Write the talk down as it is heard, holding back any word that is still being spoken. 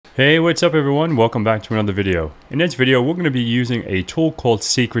Hey, what's up everyone? Welcome back to another video. In this video, we're going to be using a tool called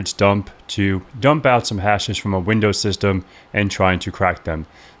secrets dump to dump out some hashes from a Windows system and trying to crack them.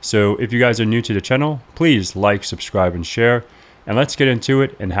 So if you guys are new to the channel, please like, subscribe, and share. And let's get into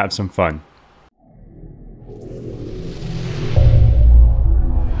it and have some fun.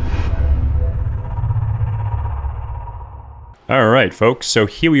 Alright folks, so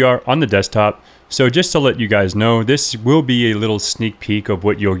here we are on the desktop. So just to let you guys know, this will be a little sneak peek of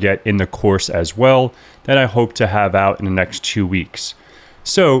what you'll get in the course as well that I hope to have out in the next 2 weeks.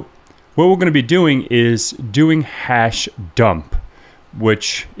 So what we're going to be doing is doing hash dump,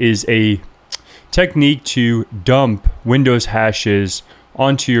 which is a technique to dump Windows hashes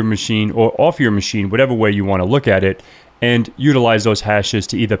onto your machine or off your machine, whatever way you want to look at it, and utilize those hashes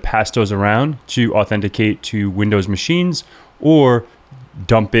to either pass those around to authenticate to Windows machines or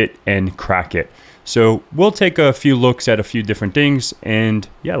dump it and crack it. So we'll take a few looks at a few different things and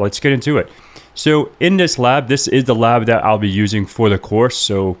yeah, let's get into it. So in this lab, this is the lab that I'll be using for the course.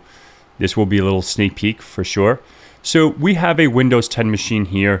 So this will be a little sneak peek for sure. So we have a Windows 10 machine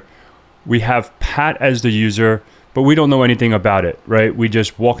here. We have Pat as the user, but we don't know anything about it, right? We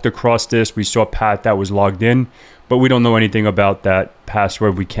just walked across this. We saw Pat that was logged in, but we don't know anything about that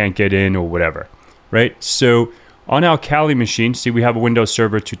password. We can't get in or whatever, right? So on our Kali machine, see we have a Windows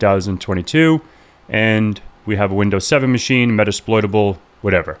Server 2022 and we have a Windows 7 machine, Metasploitable,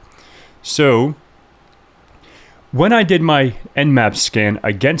 whatever. So when I did my Nmap scan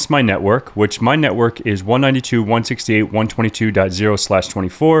against my network, which my network is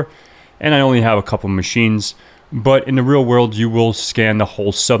 192.168.122.0/24, and I only have a couple machines, but in the real world, you will scan the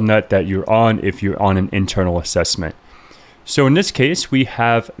whole subnet that you're on if you're on an internal assessment. So in this case, we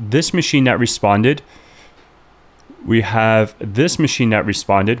have this machine that responded. We have this machine that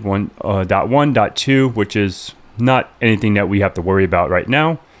responded, 1.1.2, which is not anything that we have to worry about right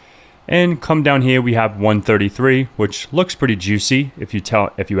now. And come down here, we have 133, which looks pretty juicy if you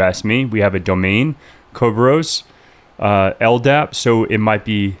ask me. We have a domain, Kerberos, LDAP, so it might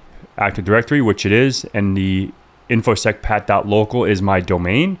be Active Directory, which it is, and the InfoSec Pat.local is my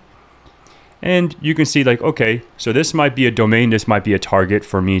domain. And you can see like, okay, so this might be a domain, this might be a target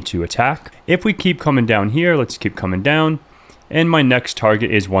for me to attack. If we keep coming down here, let's keep coming down. And my next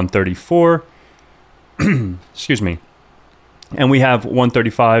target is 134, excuse me. And we have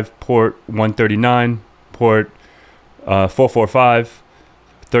 135, port 139, port 445,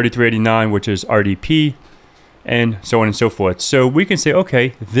 3389, which is RDP, and so on and so forth. So we can say,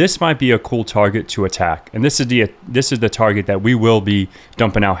 okay, this might be a cool target to attack. And this is the target that we will be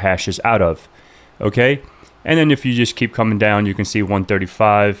dumping our hashes out of. Okay. And then if you just keep coming down, you can see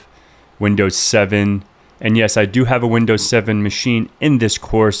 135, Windows 7. And yes, I do have a Windows 7 machine in this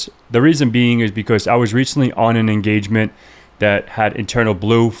course. The reason being is because I was recently on an engagement that had internal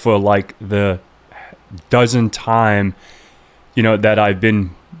blue for like the dozen time, that I've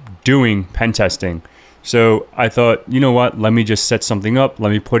been doing pen testing. So I thought, you know what, let me just set something up. Let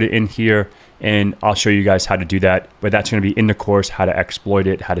me put it in here and I'll show you guys how to do that. But that's going to be in the course, how to exploit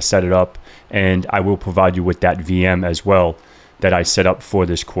it, how to set it up. And I will provide you with that VM as well that I set up for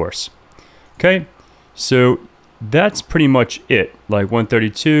this course. Okay, so that's pretty much it. Like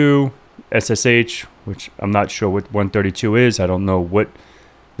 132 SSH, which I'm not sure what 132 is. I don't know what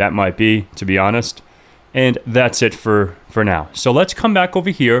that might be, to be honest. And that's it for now. So let's come back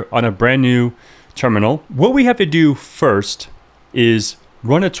over here on a brand new terminal. What we have to do first is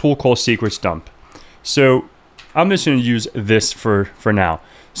run a tool called secrets dump. So I'm just going to use this for now.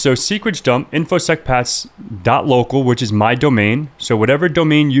 So secrets dump InfoSec Pat's.local, which is my domain. So whatever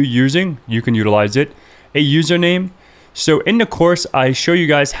domain you're using, you can utilize it. A username. So in the course, I show you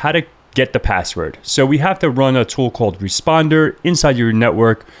guys how to get the password. So we have to run a tool called responder inside your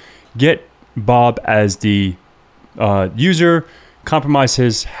network, get Bob as the user, compromise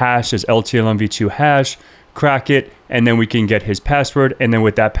his hash, his NTLM v2 hash, crack it, and then we can get his password. And then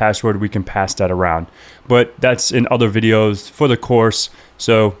with that password, we can pass that around. But that's in other videos for the course.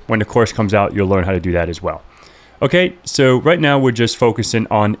 So when the course comes out, you'll learn how to do that as well. Okay, so right now we're just focusing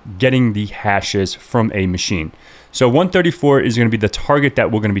on getting the hashes from a machine. So 134 is going to be the target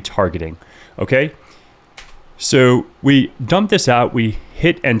that we're going to be targeting. Okay, so we dump this out, we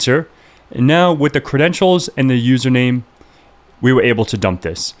hit enter. And now with the credentials and the username, we were able to dump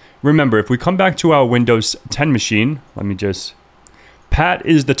this. Remember, if we come back to our Windows 10 machine, Pat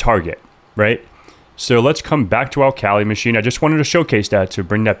is the target, right? So let's come back to our Kali machine. I just wanted to showcase that to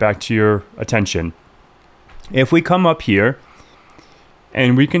bring that back to your attention. If we come up here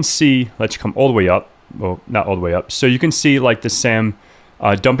and we can see, let's come all the way up. Well, not all the way up. So you can see like the SAM,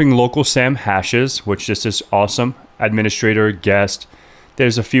 dumping local SAM hashes, which this is awesome. Administrator, guest,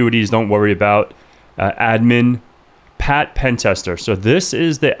 There's a few of these, don't worry about. Admin, Pat Pentester. So this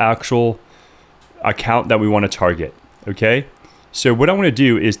is the actual account that we want to target, okay? So what I want to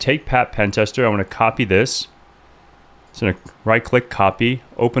do is take Pat Pentester. I want to copy this. So I'm going to right-click, copy,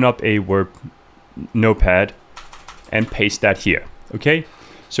 open up a Word notepad, and paste that here, okay?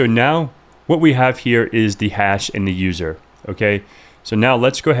 So now what we have here is the hash and the user, okay? So now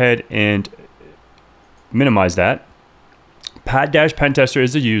let's go ahead and minimize that. Pat-Pentester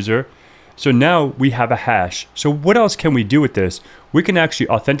is the user. So now we have a hash. So what else can we do with this? We can actually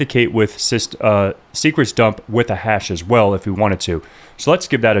authenticate with secrets dump with a hash as well if we wanted to. So let's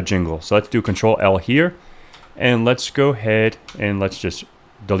give that a jingle. So let's do Control L here. And let's go ahead and let's just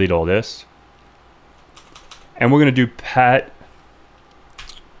delete all this. And we're going to do Pat,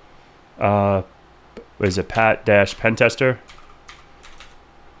 what is it, Pat-Pentester.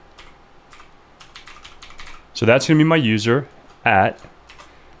 So that's going to be my user, @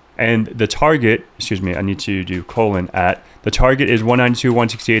 and the target, excuse me, I need to do colon @ the target is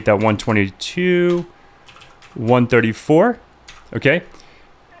 192.168.122.134, okay?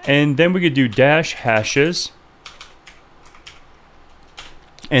 And then we could do dash hashes,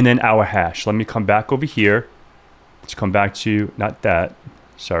 and then our hash. Let me come back over here. Let's come back to, not that,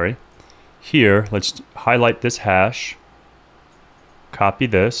 sorry. Here, let's highlight this hash, copy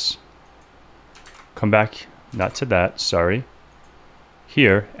this, come back, not to that, sorry,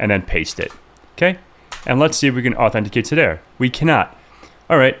 here, and then paste it, okay? And let's see if we can authenticate to there. We cannot.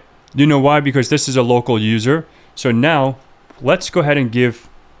 All right, you know why? Because this is a local user. So now, let's go ahead and give,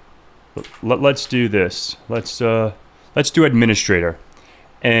 let's do this. Let's do administrator.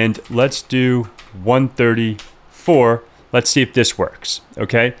 And let's do 134. Let's see if this works,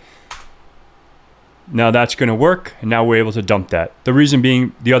 okay? Now that's going to work, and now we're able to dump that. The reason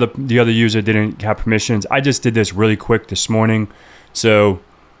being, the other user didn't have permissions. I just did this really quick this morning, so,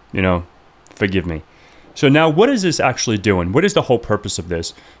 you know, forgive me. So now what is this actually doing? What is the whole purpose of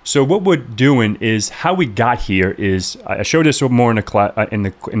this? So what we're doing is, how we got here is, I showed this more in the class, in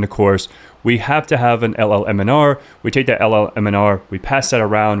the course. We have to have an LLMNR. We take that LLMNR, we pass that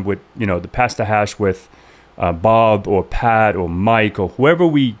around with, you know, pass the hash with Bob or Pat or Mike or whoever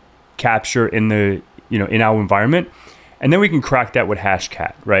we capture in the, you know, in our environment, and then we can crack that with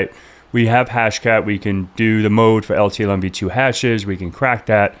Hashcat, right? We have Hashcat. We can do the mode for LTLM v2 hashes. We can crack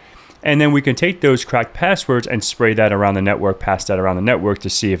that. And then we can take those cracked passwords and spray that around the network, pass that around the network to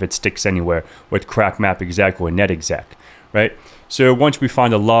see if it sticks anywhere with crack map exec or net exec, right? So once we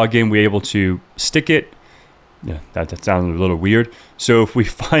find a login, we're able to stick it. Yeah, that sounds a little weird. So if we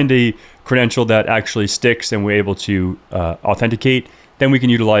find a credential that actually sticks and we're able to authenticate, then we can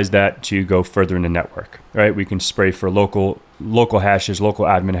utilize that to go further in the network, right? We can spray for local hashes, local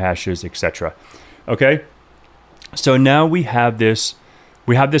admin hashes, etc. Okay. So now we have this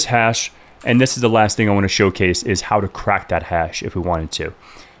hash, and this is the last thing I want to showcase is how to crack that hash if we wanted to.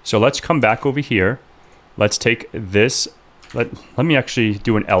 So let's come back over here. Let's take this. Let me actually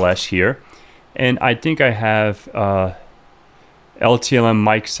do an ls here, and I think I have LTLM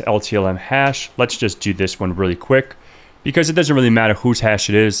Mike's LTLM hash. Let's just do this one really quick, because it doesn't really matter whose hash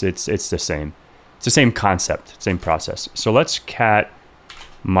it is. It's the same. It's the same concept, same process. So let's cat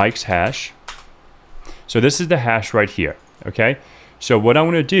Mike's hash. So this is the hash right here. Okay. So what I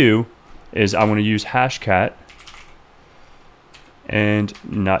want to do is I want to use hashcat, and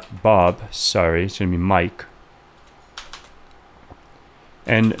not Bob. Sorry, it's going to be Mike.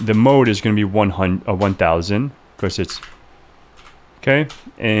 And the mode is going to be 1000 because it's okay.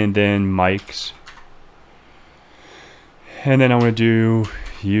 And then Mike's. And then I'm going to do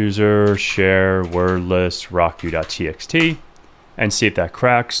user share wordless rocku.txt and see if that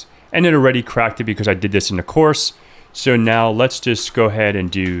cracks. And it already cracked it because I did this in the course. So now let's just go ahead and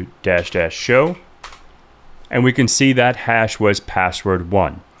do -- show. And we can see that hash was password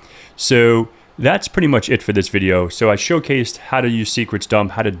 1. So that's pretty much it for this video. So I showcased how to use secrets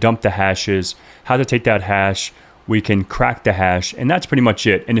dump, how to dump the hashes, how to take that hash. We can crack the hash, and that's pretty much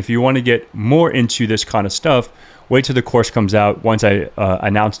it. And if you want to get more into this kind of stuff, wait till the course comes out. Once I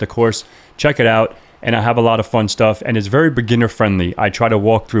announce the course, check it out. And I have a lot of fun stuff, and it's very beginner friendly. I try to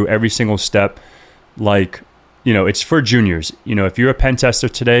walk through every single step. Like, you know, it's for juniors. You know, if you're a pen tester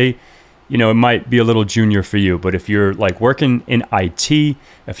today, you know, it might be a little junior for you. But if you're like working in IT,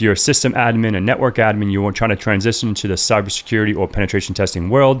 if you're a system admin, a network admin, you want trying to transition into the cybersecurity or penetration testing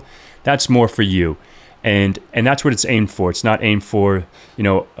world, that's more for you. And that's what it's aimed for. It's not aimed for, you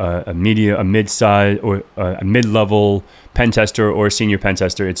know, a mid-size or a mid-level pen tester or a senior pen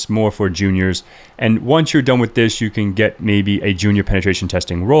tester. It's more for juniors. And once you're done with this, you can get maybe a junior penetration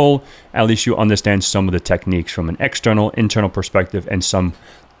testing role. At least you understand some of the techniques from an external, internal perspective, and some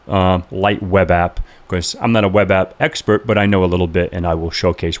light web app. Because I'm not a web app expert, but I know a little bit, and I will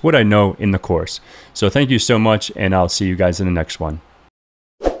showcase what I know in the course. So thank you so much, and I'll see you guys in the next one.